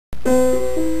This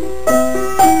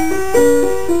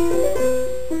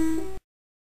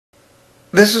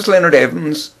is Leonard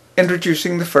Evans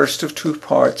introducing the first of two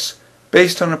parts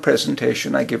based on a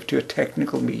presentation I gave to a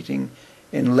technical meeting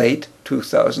in late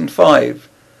 2005.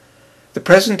 The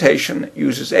presentation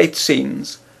uses 8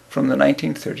 scenes from the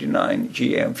 1939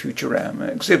 GM Futurama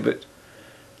exhibit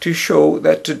to show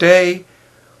that today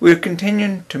we're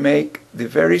continuing to make the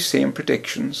very same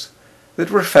predictions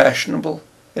that were fashionable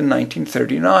in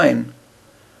 1939.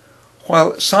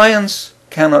 While science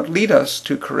cannot lead us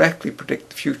to correctly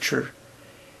predict the future,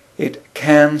 it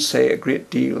can say a great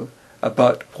deal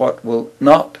about what will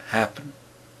not happen.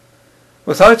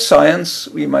 Without science,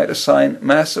 we might assign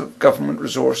massive government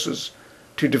resources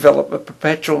to develop a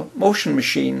perpetual motion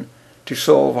machine to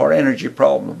solve our energy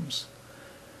problems.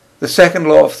 The second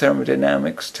law of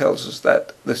thermodynamics tells us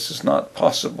that this is not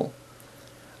possible.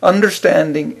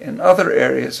 Understanding in other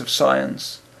areas of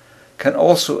science can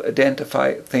also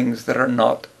identify things that are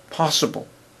not possible.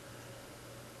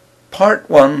 Part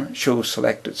 1 shows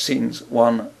selected scenes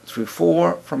 1 through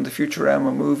 4 from the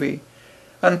Futurama movie,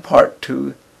 and Part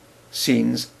 2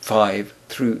 scenes 5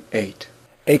 through 8.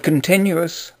 A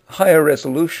continuous, higher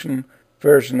resolution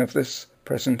version of this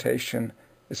presentation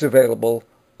is available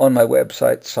on my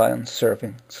website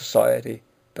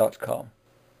scienceservingsociety.com.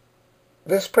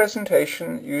 This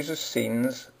presentation uses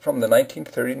scenes from the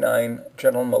 1939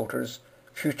 General Motors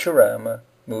Futurama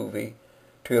movie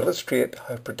to illustrate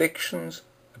how predictions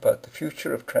about the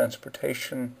future of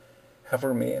transportation have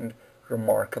remained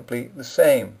remarkably the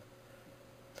same.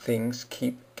 Things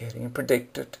keep getting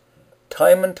predicted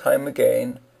time and time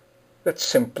again that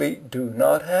simply do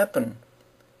not happen.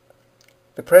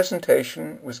 The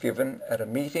presentation was given at a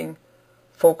meeting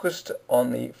focused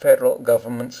on the federal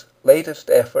government's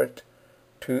latest effort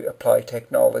to apply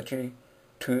technology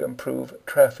to improve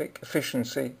traffic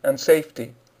efficiency and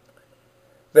safety.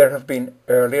 There have been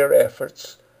earlier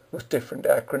efforts with different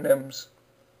acronyms.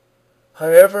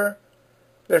 However,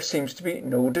 there seems to be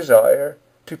no desire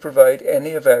to provide any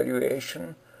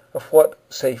evaluation of what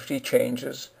safety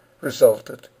changes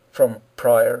resulted from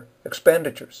prior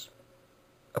expenditures.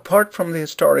 Apart from the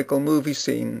historical movie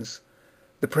scenes,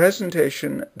 the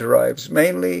presentation derives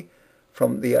mainly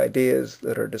from the ideas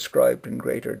that are described in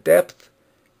greater depth,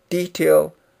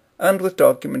 detail, and with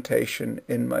documentation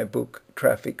in my book,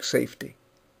 Traffic Safety.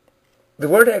 The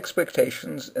word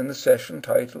expectations in the session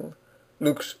title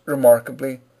looks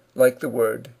remarkably like the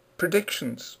word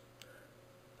predictions.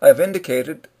 I have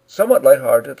indicated, somewhat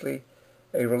lightheartedly,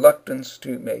 a reluctance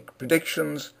to make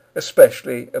predictions,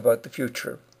 especially about the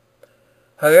future.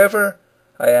 However,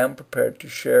 I am prepared to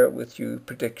share with you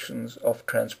predictions of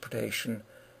transportation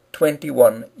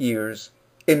 21 years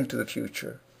into the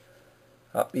future.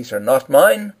 These are not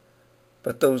mine,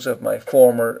 but those of my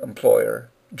former employer,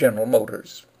 General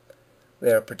Motors.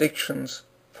 They are predictions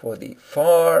for the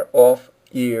far-off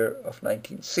year of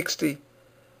 1960,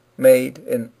 made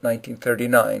in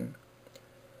 1939.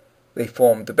 They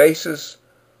formed the basis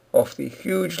of the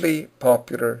hugely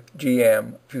popular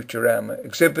GM Futurama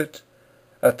exhibit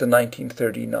at the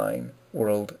 1939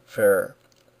 World Fair.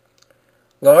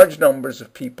 Large numbers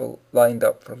of people lined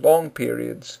up for long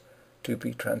periods to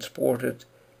be transported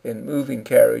in moving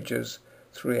carriages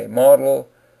through a model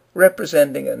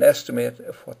representing an estimate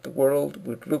of what the world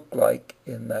would look like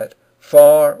in that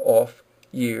far-off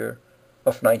year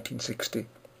of 1960.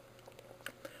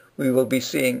 We will be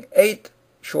seeing 8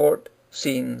 short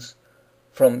scenes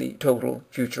from the total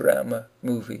Futurama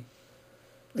movie.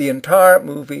 The entire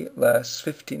movie lasts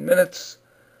 15 minutes,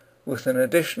 with an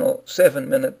additional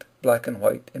 7-minute black and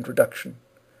white introduction.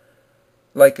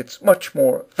 Like its much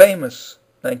more famous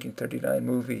 1939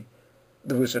 movie,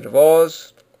 The Wizard of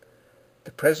Oz,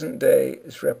 the present day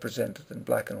is represented in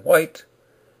black and white,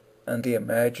 and the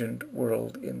imagined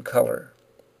world in colour.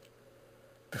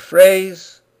 The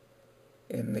phrase,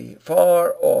 in the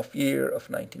far-off year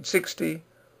of 1960,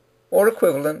 or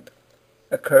equivalent,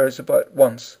 occurs about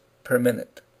once per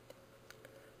minute.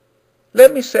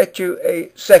 Let me set you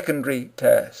a secondary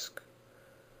task.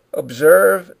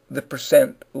 Observe the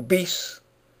percent obese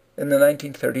in the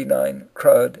 1939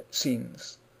 crowd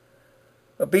scenes.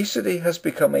 Obesity has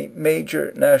become a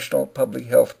major national public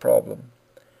health problem.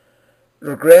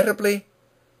 Regrettably,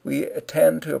 we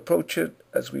tend to approach it,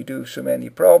 as we do so many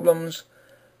problems,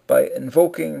 by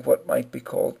invoking what might be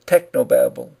called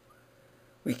technobabble.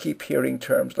 We keep hearing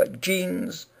terms like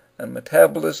genes and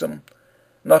metabolism,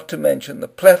 not to mention the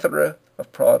plethora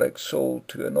of products sold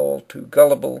to an all too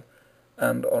gullible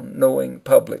and unknowing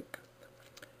public.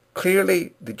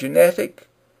 Clearly, the genetic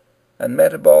and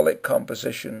metabolic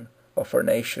composition of our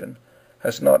nation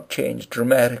has not changed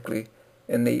dramatically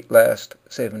in the last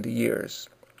 70 years.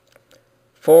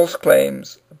 False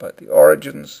claims about the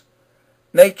origins,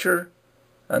 nature,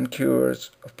 and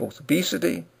cures of both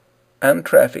obesity and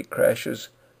traffic crashes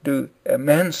do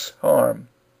immense harm.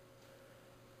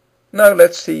 Now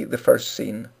let's see the first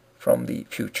scene from the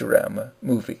Futurama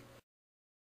movie.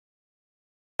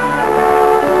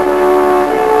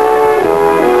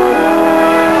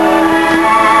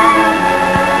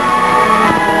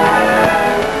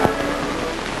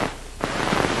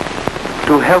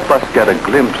 To help us get a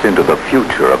glimpse into the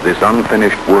future of this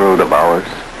unfinished world of ours,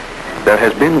 there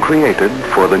has been created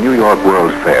for the New York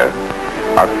World's Fair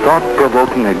a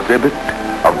thought-provoking exhibit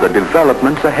of the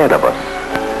developments ahead of us,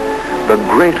 the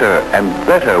greater and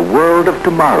better world of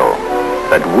tomorrow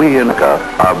that we in America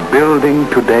are building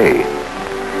today.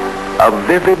 A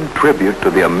vivid tribute to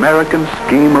the American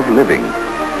scheme of living,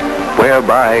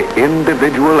 whereby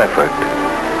individual effort,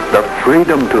 the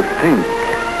freedom to think,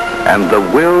 and the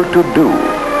will to do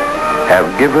have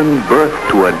given birth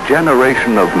to a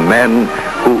generation of men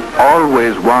who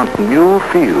always want new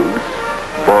fields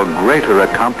for greater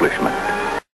accomplishment.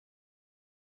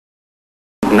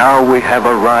 Now we have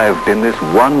arrived in this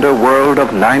wonder world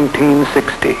of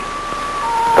 1960,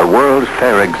 the World's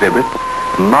Fair exhibit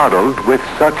modeled with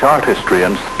such artistry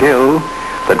and skill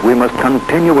that we must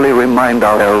continually remind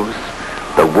ourselves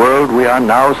the world we are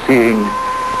now seeing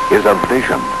is a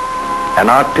vision, an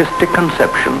artistic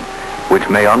conception which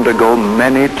may undergo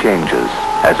many changes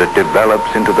as it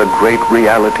develops into the great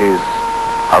realities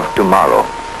of tomorrow.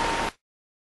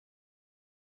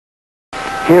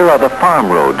 Here are the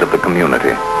farm roads of the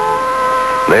community.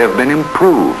 They have been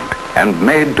improved and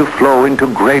made to flow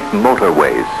into great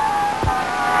motorways.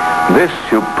 This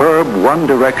superb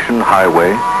one-direction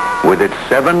highway, with its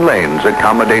 7 lanes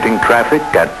accommodating traffic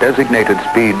at designated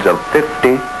speeds of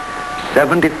 50,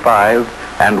 75,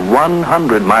 and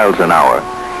 100 miles an hour,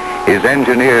 is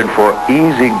engineered for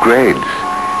easy grades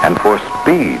and for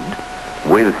speed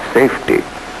with safety.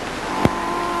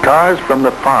 Cars from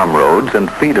the farm roads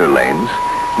and feeder lanes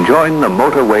join the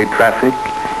motorway traffic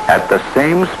at the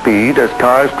same speed as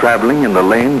cars traveling in the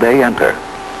lane they enter.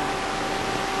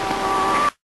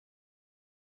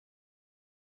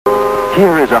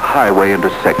 Here is a highway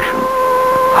intersection,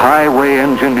 highway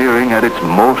engineering at its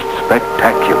most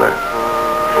spectacular.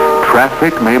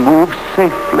 Traffic may move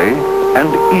safely and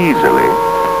easily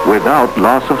without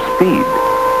loss of speed.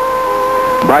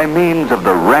 By means of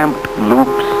the ramped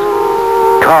loops,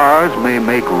 cars may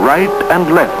make right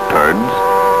and left turns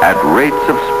at rates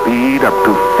of speed up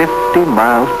to 50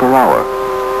 miles per hour.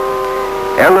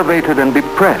 Elevated and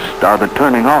depressed are the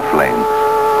turning off lanes.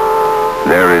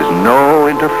 There is no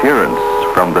interference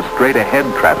from the straight-ahead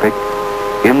traffic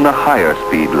in the higher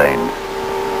speed lanes.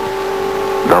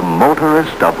 The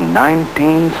motorist of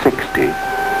 1960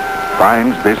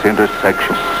 finds this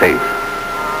intersection safe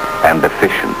and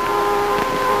efficient.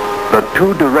 The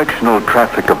two-directional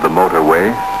traffic of the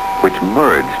motorway, which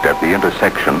merged at the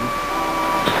intersection,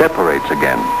 separates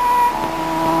again.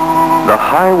 The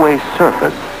highway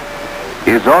surface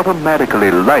is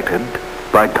automatically lighted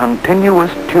by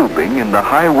continuous tubing in the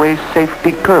highway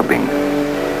safety curbing,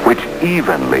 which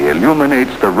evenly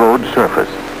illuminates the road surface.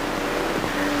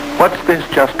 What's this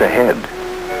just ahead?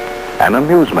 An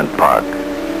amusement park,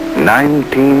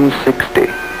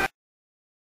 1960.